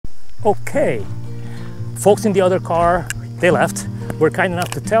Okay, folks in the other car, they left, were kind enough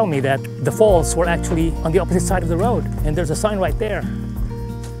to tell me that the falls were actually on the opposite side of the road, and there's a sign right there,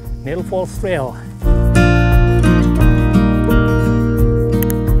 Middle Falls Trail.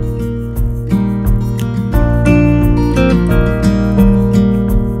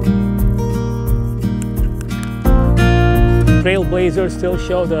 Trailblazers still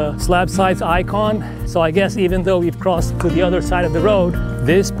show the Slabsides icon, so I guess even though we've crossed to the other side of the road,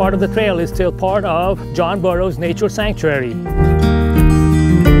 this part of the trail is still part of John Burroughs Nature Sanctuary.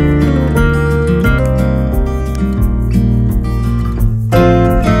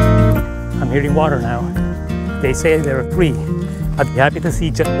 I'm hearing water now. They say there are 3. I'd be happy to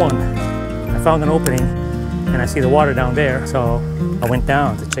see just one. I found an opening and I see the water down there, so I went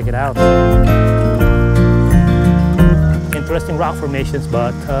down to check it out. Interesting rock formations,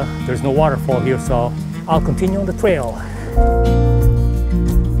 but there's no waterfall here, so I'll continue on the trail.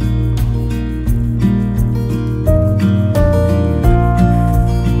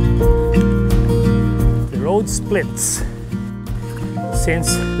 The road splits.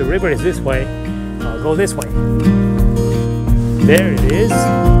 Since the river is this way, I'll go this way. There it is.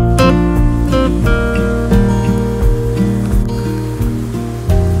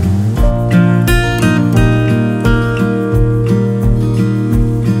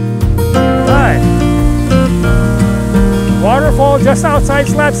 Waterfall just outside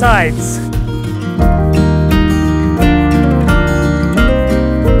Slabsides.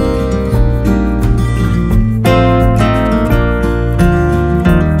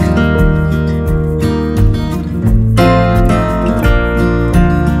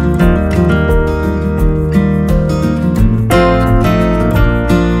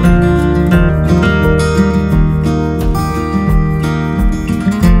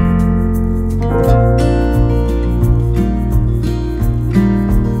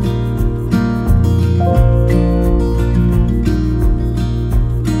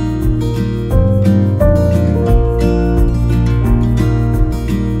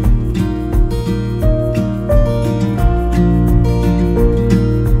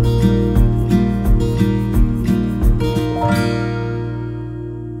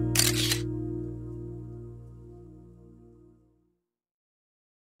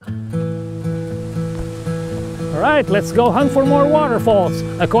 Alright, let's go hunt for more waterfalls.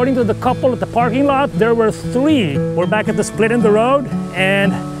 According to the couple at the parking lot, there were 3. We're back at the split in the road,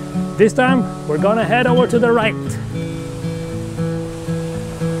 and this time we're gonna head over to the right.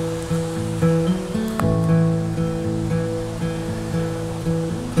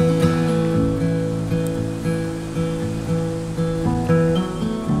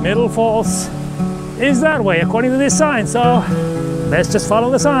 Middle Falls is that way according to this sign, so let's just follow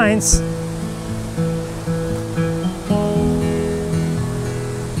the signs.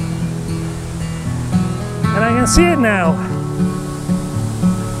 And I can see it now.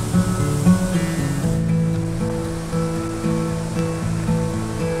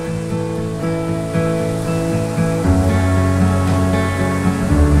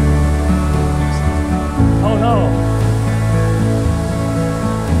 Oh no.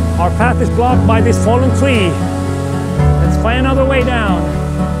 Our path is blocked by this fallen tree. Let's find another way down.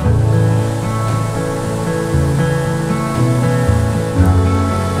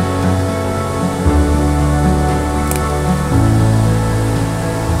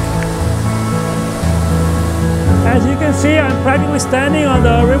 As you can see, I'm practically standing on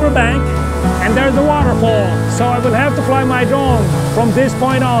the riverbank, and there's the waterfall, so I will have to fly my drone from this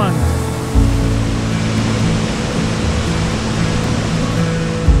point on.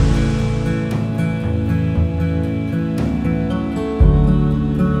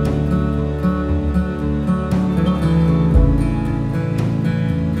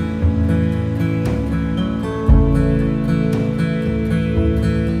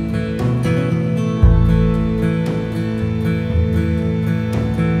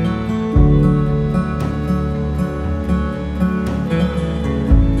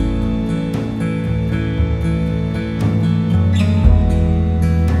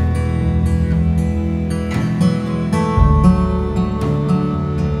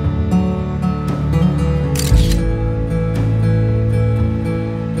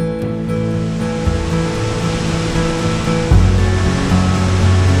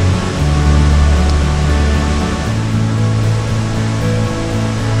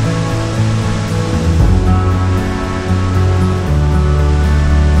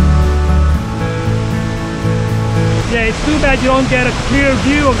 Yeah, it's too bad you don't get a clear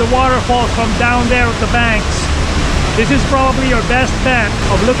view of the waterfall from down there at the banks. This is probably your best bet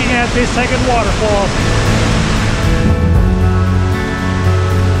of looking at this second waterfall.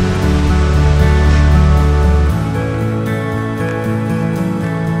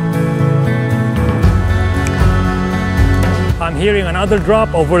 hearing another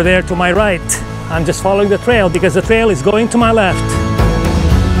drop over there to my right. I'm just following the trail because the trail is going to my left.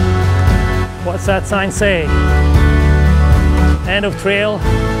 What's that sign say? End of trail?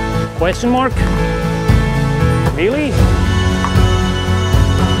 Question mark? Really?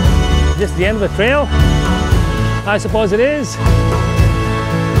 Just the end of the trail? I suppose it is.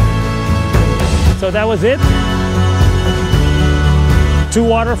 So that was it. 2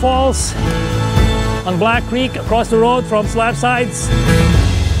 waterfalls on Black Creek across the road from Slabsides.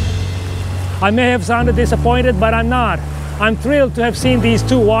 I may have sounded disappointed, but I'm not. I'm thrilled to have seen these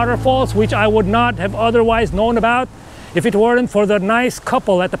 2 waterfalls, which I would not have otherwise known about if it weren't for the nice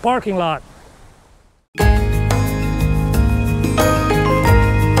couple at the parking lot.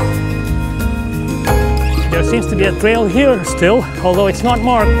 There seems to be a trail here still, although it's not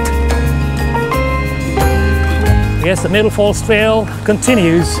marked. Yes, the Middle Falls Trail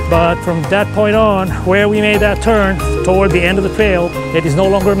continues, but from that point on, where we made that turn toward the end of the trail, it is no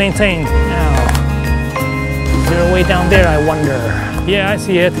longer maintained. Now, is there a way down there, I wonder? Yeah, I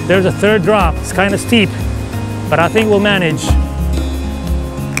see it. There's a 3rd drop. It's kind of steep, but I think we'll manage.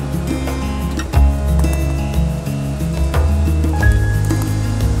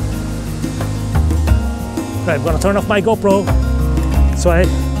 Right, I'm gonna turn off my GoPro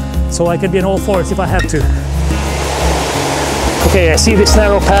so I can be in all fours if I have to. Okay, I see this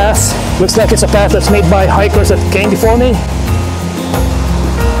narrow path. Looks like it's a path that's made by hikers that came before me.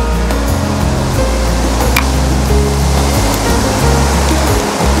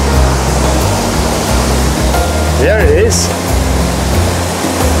 There it is.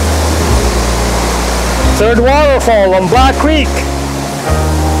 3rd waterfall on Black Creek.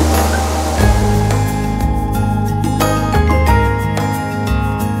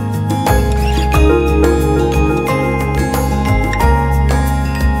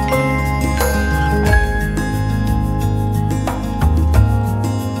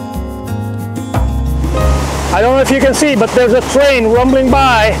 I don't know if you can see, but there's a train rumbling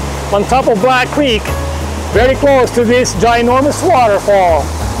by on top of Black Creek, very close to this ginormous waterfall.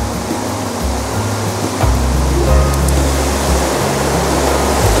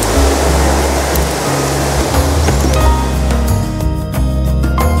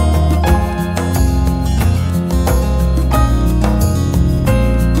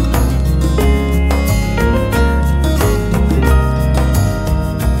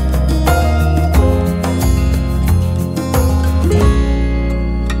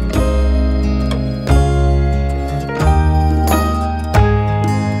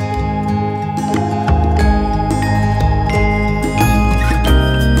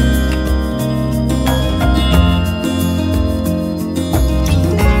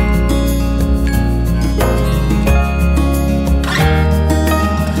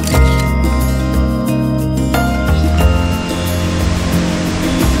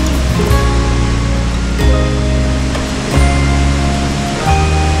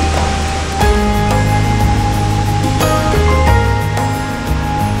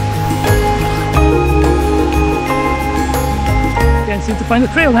 Seem to find the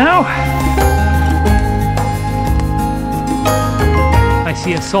trail now. I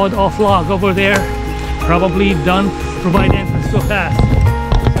see a sawed-off log over there, probably done to provide entrance to a path.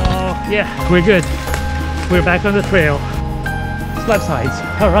 So yeah, we're good. We're back on the trail.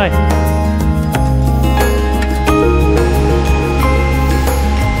 Slabsides. All right.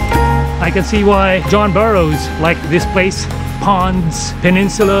 I can see why John Burroughs liked this place. Ponds,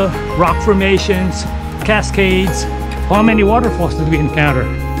 peninsula, rock formations, cascades. How many waterfalls did we encounter?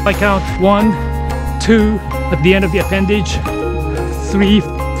 I count 1, 2 at the end of the appendage, 3,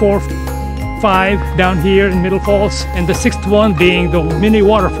 4, 5 down here in Middle Falls, and the 6th one being the mini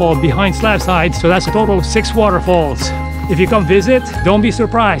waterfall behind Slabsides. So that's a total of 6 waterfalls. If you come visit, don't be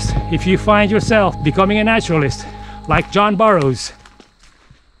surprised if you find yourself becoming a naturalist like John Burroughs.